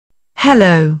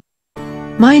Hello.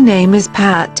 My name is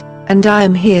Pat, and I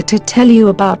am here to tell you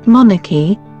about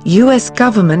monarchy, U.S.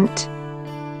 government.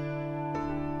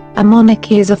 A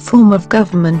monarchy is a form of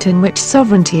government in which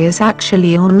sovereignty is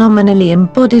actually or nominally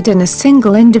embodied in a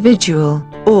single individual,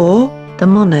 or the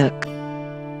monarch.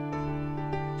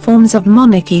 Forms of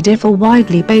monarchy differ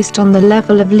widely based on the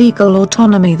level of legal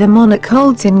autonomy the monarch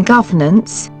holds in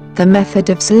governance, the method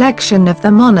of selection of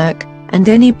the monarch, and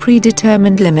any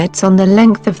predetermined limits on the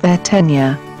length of their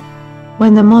tenure.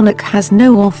 When the monarch has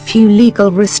no or few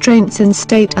legal restraints in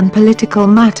state and political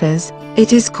matters,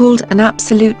 it is called an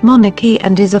absolute monarchy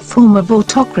and is a form of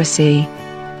autocracy.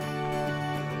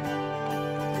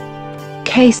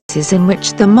 Cases in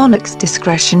which the monarch's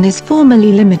discretion is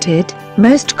formally limited,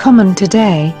 most common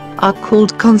today, are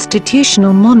called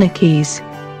constitutional monarchies.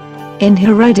 In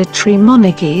hereditary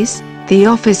monarchies, the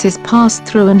office is passed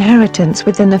through inheritance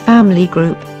within a family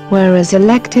group, whereas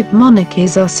elective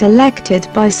monarchies are selected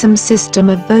by some system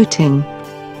of voting.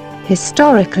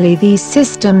 Historically, these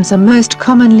systems are most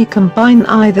commonly combined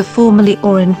either formally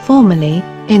or informally,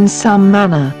 in some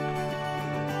manner.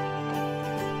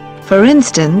 For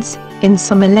instance, in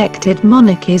some elected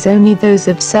monarchies only those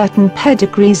of certain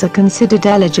pedigrees are considered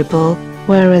eligible,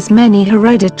 whereas many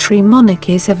hereditary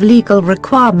monarchies have legal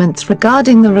requirements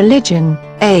regarding the religion,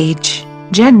 age,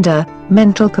 gender,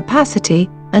 mental capacity,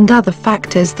 and other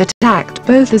factors that act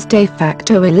both as de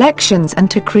facto elections and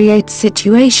to create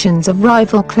situations of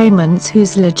rival claimants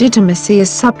whose legitimacy is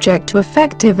subject to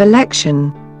effective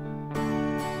election.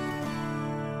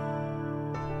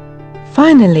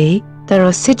 Finally, there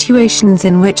are situations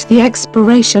in which the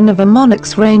expiration of a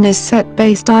monarch's reign is set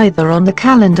based either on the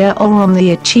calendar or on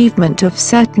the achievement of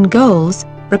certain goals,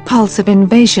 repulsive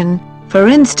invasion, for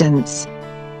instance.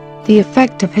 The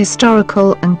effect of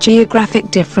historical and geographic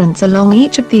difference along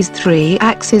each of these three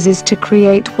axes is to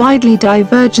create widely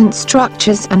divergent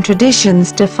structures and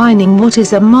traditions defining what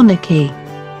is a monarchy.